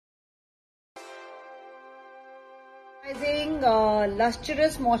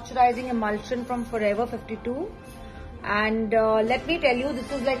Lustrous moisturizing emulsion from Forever 52, and let me tell you,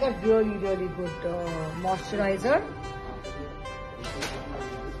 this is like a really good moisturizer.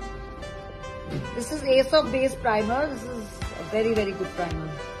 This is Ace of Base primer. This is a very good primer.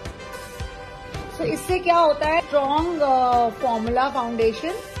 So इससे क्या होता है, strong formula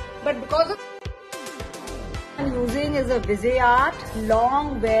foundation, but because of I'm using is a Art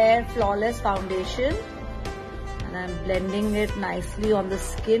long wear flawless foundation, and I'm blending it nicely on the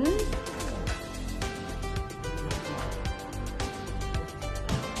skin.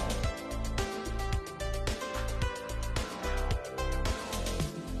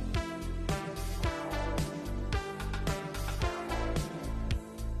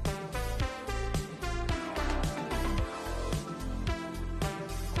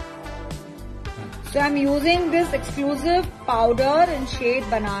 So I'm using this exclusive powder in shade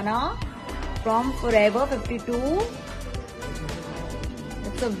Banana from Forever 52.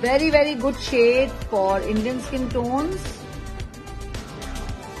 It's a very good shade for Indian skin tones.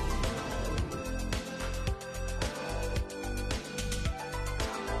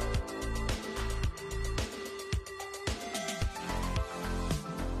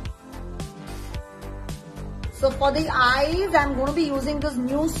 So for the eyes, I'm going to be using this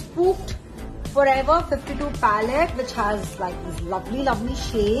new Spooked Forever 52 palette, which has like these lovely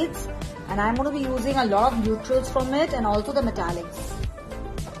shades, and I'm going to be using a lot of neutrals from it and also the metallics.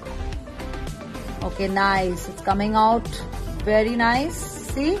 Okay, nice. It's coming out very nice.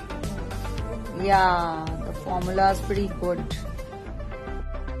 See? Yeah, the formula is pretty good.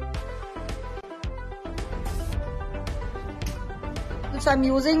 So I'm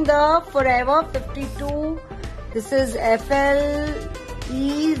using the Forever 52. This is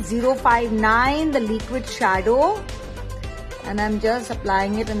FLE059, the liquid shadow, and I'm just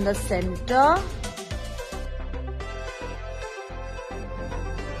applying it in the center.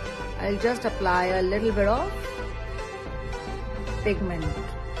 I'll just apply a little bit of pigment.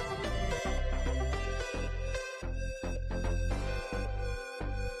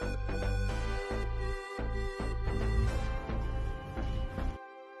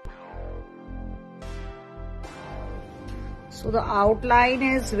 So the outline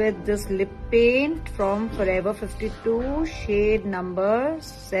is with this lip paint from Forever 52, shade number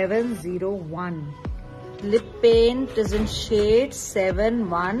 701. Lip paint is in shade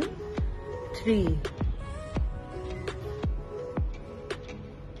 713.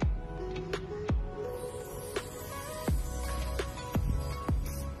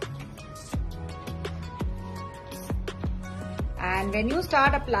 And when you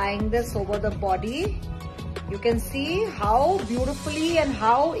start applying this over the body, you can see how beautifully and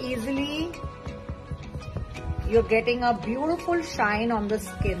how easily you're getting a beautiful shine on the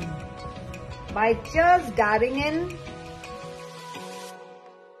skin by just dabbing in